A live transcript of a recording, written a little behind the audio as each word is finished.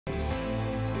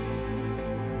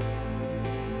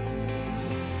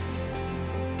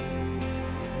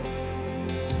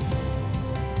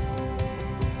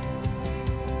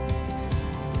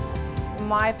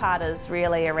My part is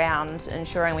really around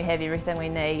ensuring we have everything we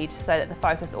need so that the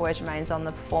focus always remains on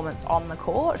the performance on the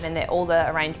court and that all the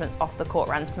arrangements off the court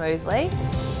run smoothly.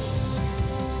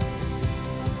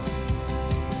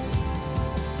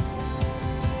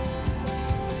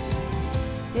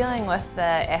 Dealing with the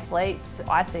athletes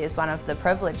I see as one of the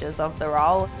privileges of the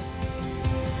role.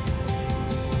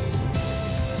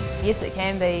 Yes, it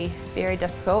can be very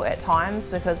difficult at times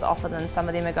because often some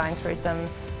of them are going through some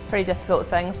pretty difficult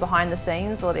things behind the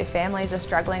scenes, or their families are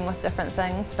struggling with different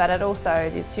things, but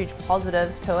there's huge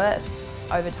positives to it.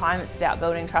 Over time it's about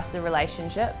building trusted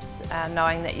relationships,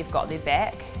 knowing that you've got their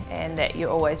back and that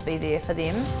you'll always be there for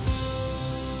them.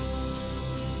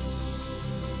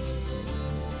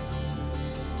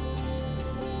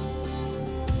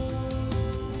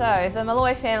 So, the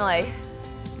Molloy family.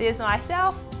 There's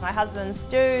myself, my husband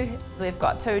Stu, we've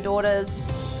got 2 daughters.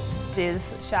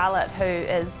 There's Charlotte, who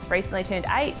is recently turned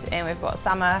 8, and we've got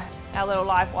Summer, our little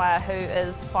live wire, who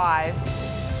is 5.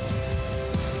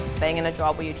 Being in a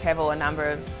job where you travel a number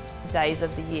of days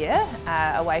of the year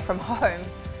away from home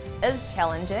is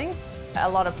challenging. A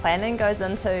lot of planning goes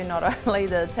into not only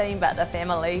the team but the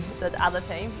family, the other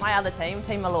team, my other team,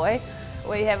 Team Molloy.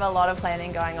 We have a lot of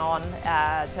planning going on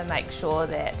to make sure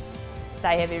that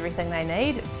they have everything they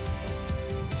need.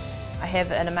 I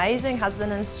have an amazing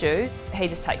husband in Stu. He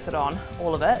just takes it on,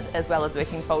 all of it, as well as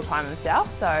working full-time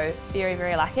himself, so very,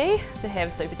 very lucky to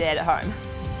have Super Dad at home.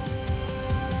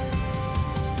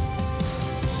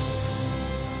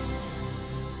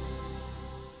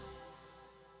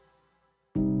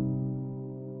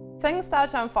 Things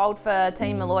started to unfold for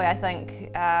Team Molloy, I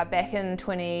think, back in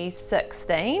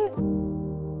 2016.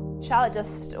 Charlotte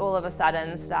just all of a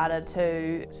sudden started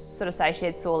to sort of say she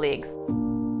had sore legs.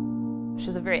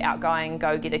 She's a very outgoing,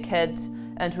 go-getter kid,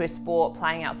 into her sport,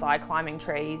 playing outside, climbing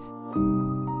trees.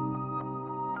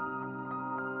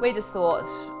 We just thought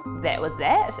that was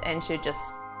that, and she'd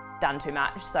just done too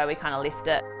much, so we kind of left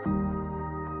it.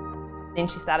 Then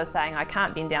she started saying, I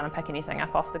can't bend down and pick anything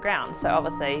up off the ground, so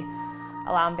obviously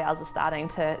alarm bells are starting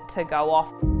to go off.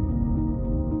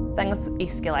 Things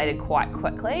escalated quite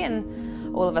quickly, and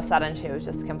all of a sudden she was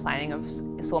just complaining of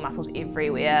sore muscles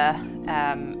everywhere,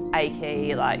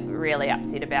 achy, like really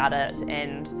upset about it.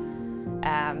 And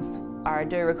I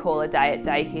do recall a day at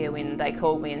daycare when they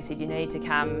called me and said, you need to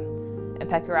come and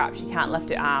pick her up. She can't lift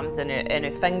her arms and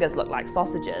her fingers look like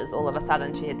sausages. All of a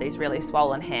sudden she had these really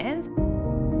swollen hands.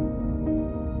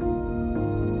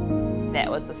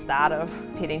 That was the start of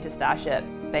heading to Starship,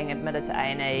 being admitted to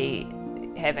A&E,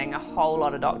 having a whole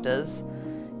lot of doctors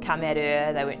come at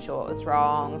her. They weren't sure what was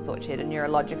wrong, thought she had a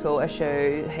neurological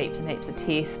issue, heaps and heaps of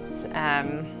tests.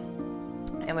 And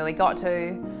where we got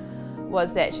to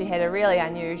was that she had a really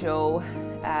unusual,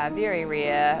 very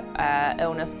rare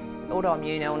illness,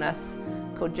 autoimmune illness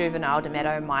called juvenile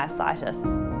dermatomyositis.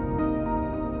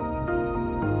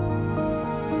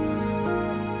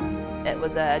 It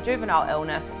was a juvenile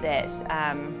illness that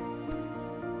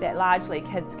that largely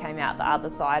kids came out the other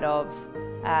side of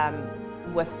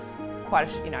with quite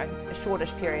a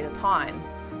shortish period of time.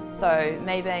 So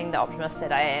me being the optimist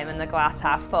that I am and the glass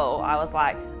half full, I was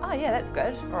like, oh yeah, that's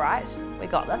good, all right, we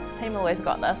got this, Team Molloy's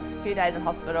got this. A few days in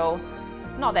hospital,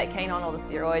 not that keen on all the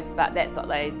steroids, but that's what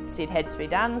they said had to be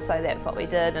done, so that's what we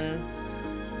did. And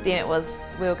then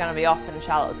we were going to be off and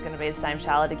Charlotte was going to be the same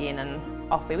Charlotte again, and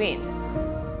off we went.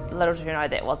 Little did you know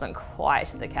that wasn't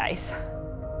quite the case.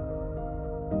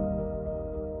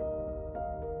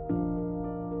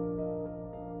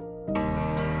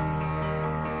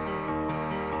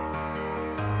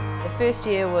 The first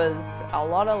year was a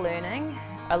lot of learning,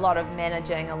 a lot of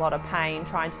managing, a lot of pain,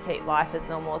 trying to keep life as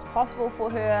normal as possible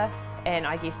for her. And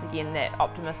I guess again that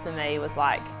optimist in me was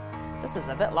like, this is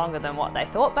a bit longer than what they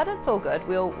thought, but it's all good.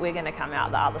 We're going to come out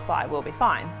the other side, we'll be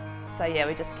fine. So yeah,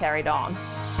 we just carried on.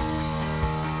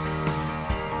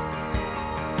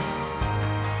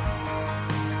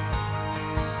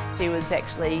 She was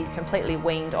actually completely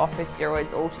weaned off her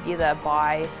steroids altogether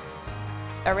by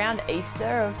around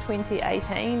Easter of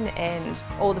 2018, and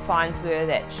all the signs were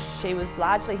that she was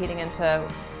largely heading into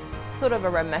sort of a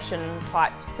remission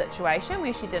type situation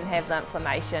where she didn't have the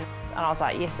inflammation. And I was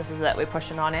like, yes, this is it, we're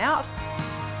pushing on out.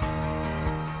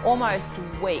 Almost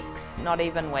weeks, not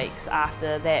even weeks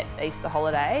after that Easter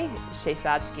holiday, she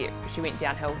went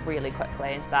downhill really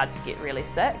quickly and started to get really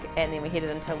sick, and then we headed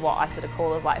into what I sort of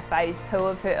call as like phase 2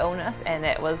 of her illness, and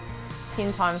that was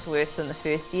 10 times worse than the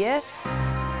first year.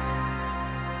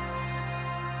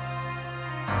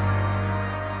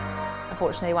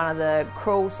 Unfortunately, one of the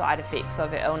cruel side effects of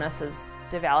her illness is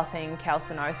developing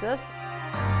calcinosis,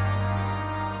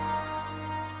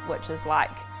 which is like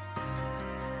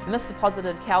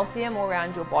misdeposited calcium all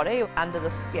around your body, under the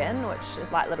skin, which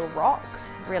is like little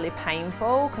rocks, really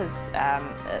painful because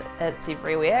it's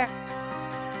everywhere.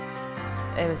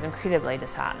 It was incredibly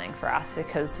disheartening for us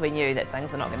because we knew that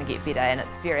things were not going to get better, and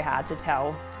it's very hard to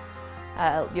tell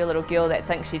your little girl that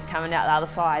thinks she's coming out the other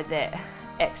side that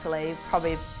actually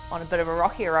probably on a bit of a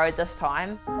rockier road this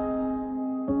time.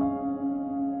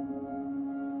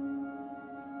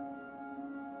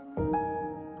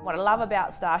 What I love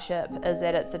about Starship is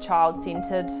that it's a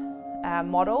child-centred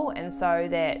model, and so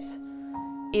that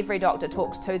every doctor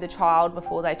talks to the child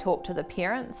before they talk to the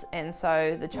parents, and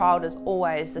so the child is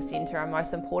always the centre and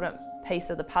most important piece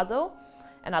of the puzzle,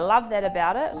 and I love that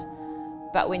about it.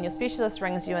 But when your specialist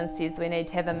rings you and says we need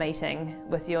to have a meeting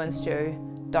with you and Stu,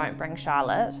 don't bring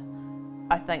Charlotte,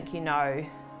 I think you know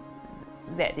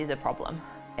that there's a problem.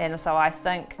 And so I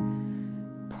think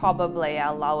probably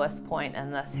our lowest point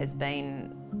in this has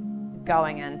been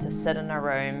going in to sit in a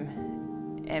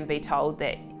room and be told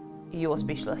that your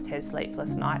specialist has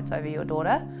sleepless nights over your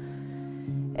daughter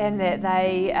and that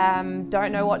they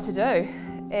don't know what to do,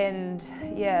 and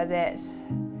yeah, that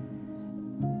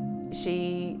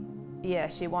she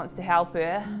wants to help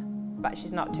her but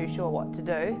she's not too sure what to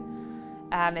do,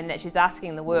 and that she's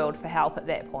asking the world for help at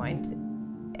that point,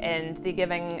 and they're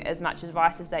giving as much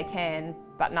advice as they can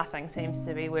but nothing seems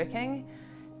to be working.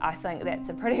 I think that's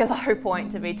a pretty low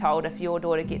point to be told if your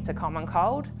daughter gets a common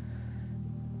cold,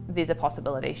 there's a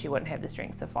possibility she wouldn't have the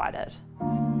strength to fight it.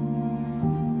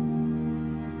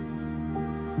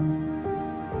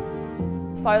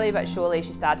 Slowly but surely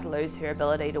she started to lose her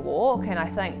ability to walk, and I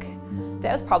think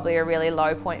that was probably a really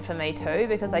low point for me too,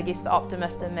 because I guess the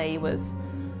optimist in me was,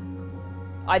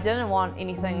 I didn't want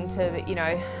anything to, you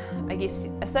know, I guess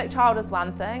a sick child is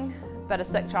one thing, but a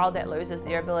sick child that loses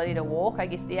their ability to walk, I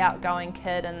guess the outgoing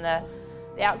kid and the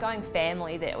outgoing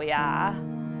family that we are,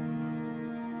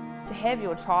 to have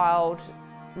your child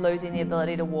losing the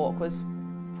ability to walk was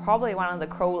probably one of the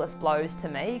cruelest blows to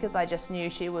me, because I just knew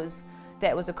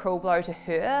that was a cruel blow to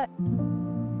her.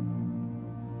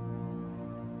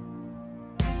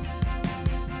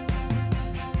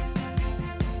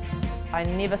 I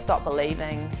never stopped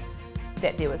believing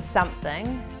that there was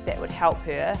something that would help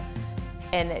her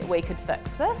and that we could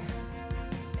fix this.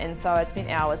 And so I spent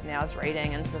hours and hours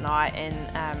reading into the night,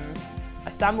 and I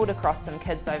stumbled across some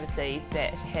kids overseas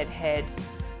that had had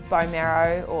bone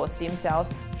marrow or stem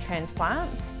cells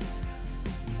transplants.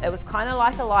 It was kind of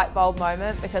like a light bulb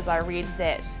moment, because I read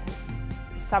that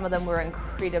some of them were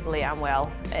incredibly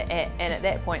unwell, and at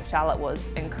that point Charlotte was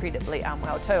incredibly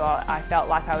unwell too. I felt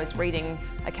like I was reading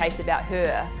a case about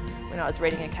her when I was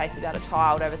reading a case about a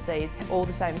child overseas, all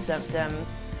the same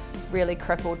symptoms, really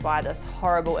crippled by this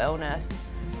horrible illness,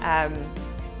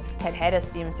 had had a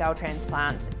stem cell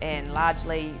transplant, and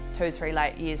largely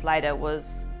 2-3 years later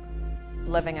was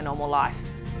living a normal life.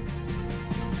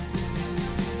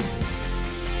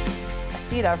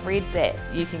 I said I've read that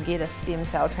you can get a stem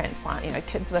cell transplant, you know,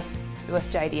 kids with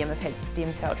JDM have had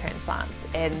stem cell transplants,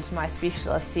 and my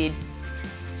specialist said,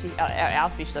 our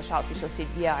specialist, Charlotte's specialist said,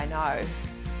 yeah, I know.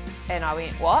 And I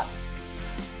went, what?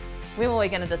 When were we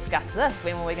going to discuss this?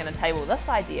 When were we going to table this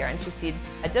idea? And she said,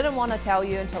 I didn't want to tell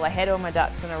you until I had all my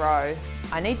ducks in a row.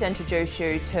 I need to introduce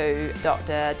you to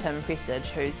Dr. Tim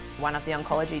Prestige, who's one of the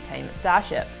oncology team at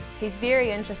Starship. He's very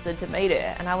interested to meet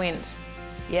her. And I went,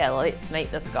 yeah, let's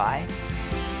meet this guy.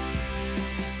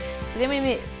 So then we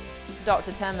met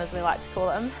Dr. Tim, as we like to call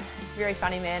him. Very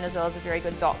funny man, as well as a very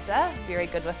good doctor, very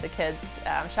good with the kids.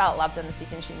 Charlotte loved him the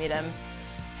second she met him.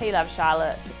 He loved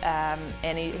Charlotte,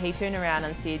 and he turned around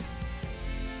and said,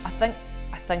 I think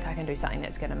I can do something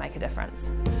that's going to make a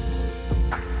difference.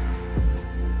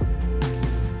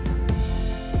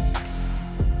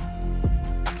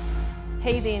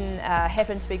 He then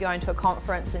happened to be going to a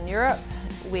conference in Europe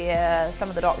where some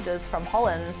of the doctors from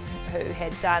Holland who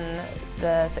had done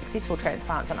the successful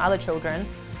transplants on other children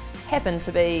happened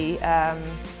to be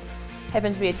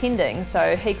attending.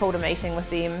 So he called a meeting with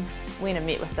them, went and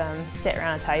met with them, sat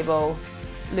around a table,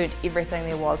 learnt everything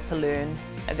there was to learn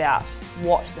about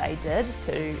what they did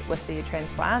with their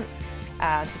transplant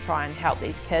to try and help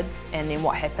these kids, and then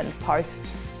what happened post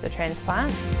the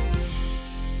transplant.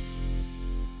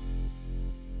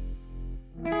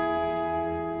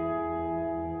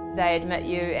 They admit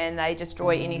you and they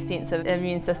destroy any sense of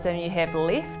immune system you have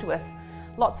left with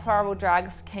lots of horrible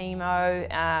drugs, chemo,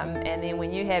 and then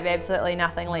when you have absolutely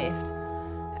nothing left,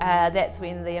 that's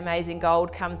when the amazing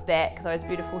gold comes back, those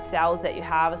beautiful cells that you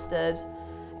harvested.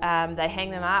 They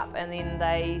hang them up and then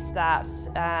they start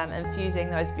infusing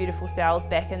those beautiful cells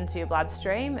back into your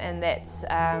bloodstream, and that's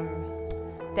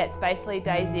That's basically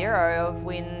day 0 of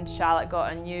when Charlotte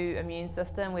got a new immune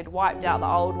system. We'd wiped out the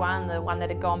old one, the one that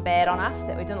had gone bad on us,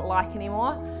 that we didn't like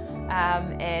anymore.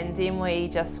 And then we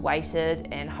just waited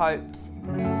and hoped.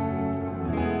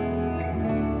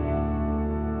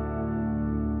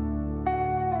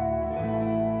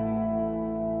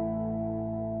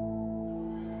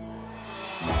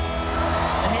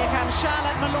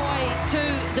 Charlotte Molloy to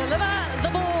deliver the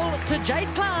ball to Jade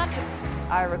Clark.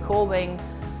 I recall being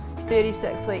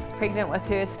 36 weeks pregnant with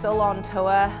her, still on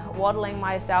tour, waddling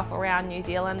myself around New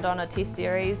Zealand on a test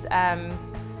series. And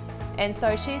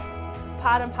so she's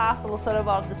part and parcel sort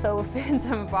of the Silver Ferns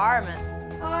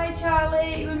environment. Hi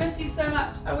Charlie, we miss you so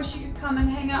much. I wish you could come and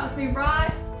hang out with me and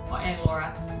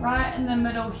Laura. Right in the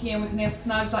middle here, and we can have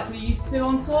snugs like we used to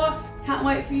on tour. Can't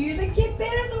wait for you to get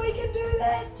better so we can do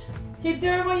that. Keep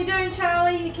doing what you're doing,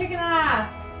 Charlie. You're kicking ass.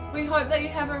 We hope that you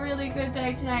have a really good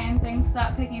day today and things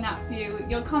start picking up for you.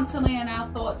 You're constantly in our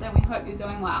thoughts and we hope you're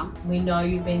doing well. We know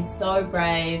you've been so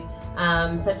brave,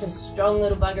 such a strong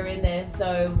little bugger in there,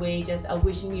 so we just are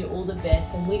wishing you all the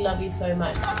best and we love you so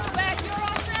much. Hi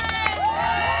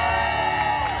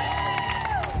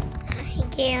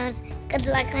girls, good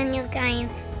luck on your game.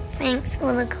 Thanks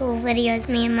for the cool videos.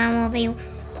 Me and Mum will be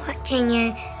watching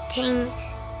you. Team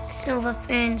Silver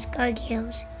Ferns, go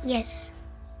girls, yes.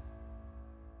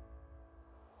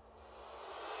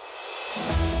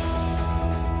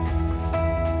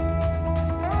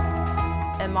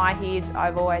 In my head,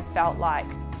 I've always felt like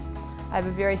I have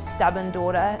a very stubborn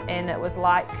daughter, and it was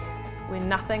like when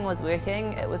nothing was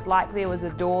working, it was like there was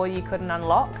a door you couldn't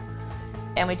unlock,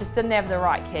 and we just didn't have the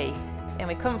right key, and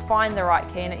we couldn't find the right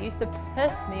key, and it used to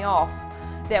piss me off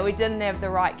that we didn't have the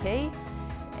right key.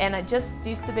 And it just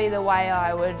used to be the way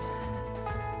I would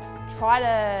try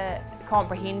to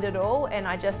comprehend it all, and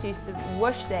I just used to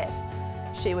wish that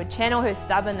she would channel her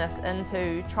stubbornness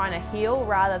into trying to heal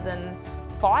rather than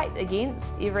fight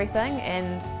against everything.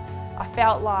 And I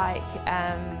felt like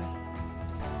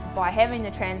by having the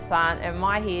transplant, in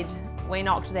my head, we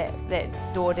knocked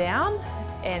that door down,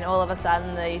 and all of a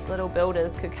sudden these little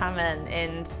builders could come in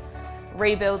and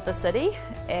rebuild the city,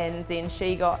 and then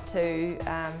she got to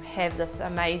have this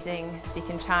amazing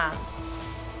second chance.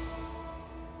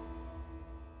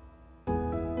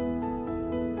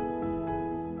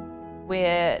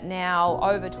 We're now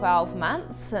over 12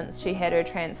 months since she had her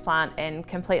transplant and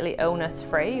completely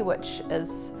illness-free, which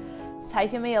has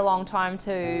taken me a long time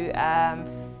to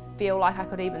feel like I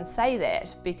could even say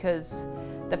that, because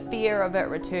the fear of it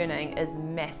returning is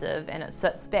massive, and it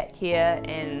sits back here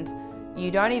and you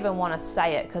don't even want to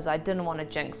say it because I didn't want to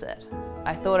jinx it.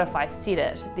 I thought if I said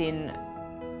it, then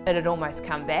it'd almost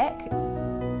come back.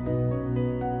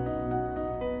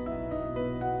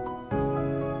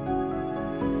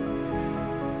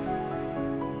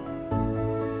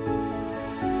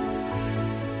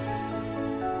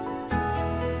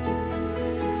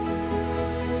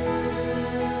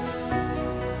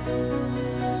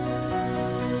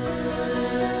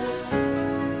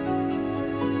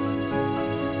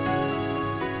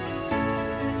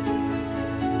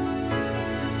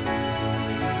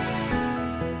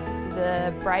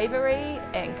 The bravery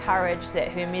and courage that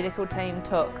her medical team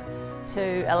took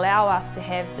to allow us to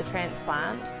have the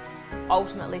transplant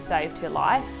ultimately saved her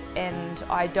life, and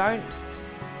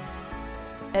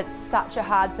it's such a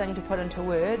hard thing to put into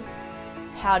words.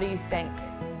 How do you thank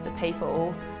the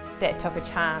people that took a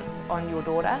chance on your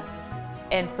daughter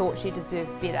and thought she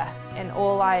deserved better? And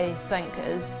all I think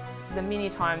is the many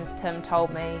times Tim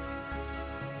told me,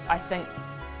 I think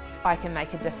I can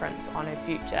make a difference on her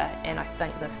future, and I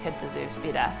think this kid deserves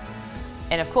better.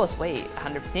 And of course we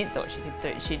 100% thought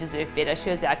she deserved better.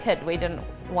 She was our kid. We didn't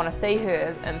want to see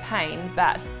her in pain,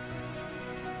 but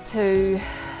to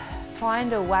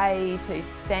find a way to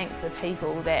thank the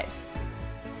people that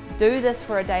do this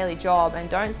for a daily job and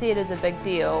don't see it as a big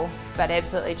deal, but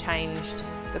absolutely changed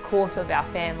the course of our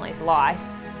family's life,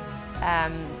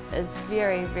 is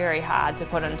very, very hard to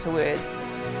put into words.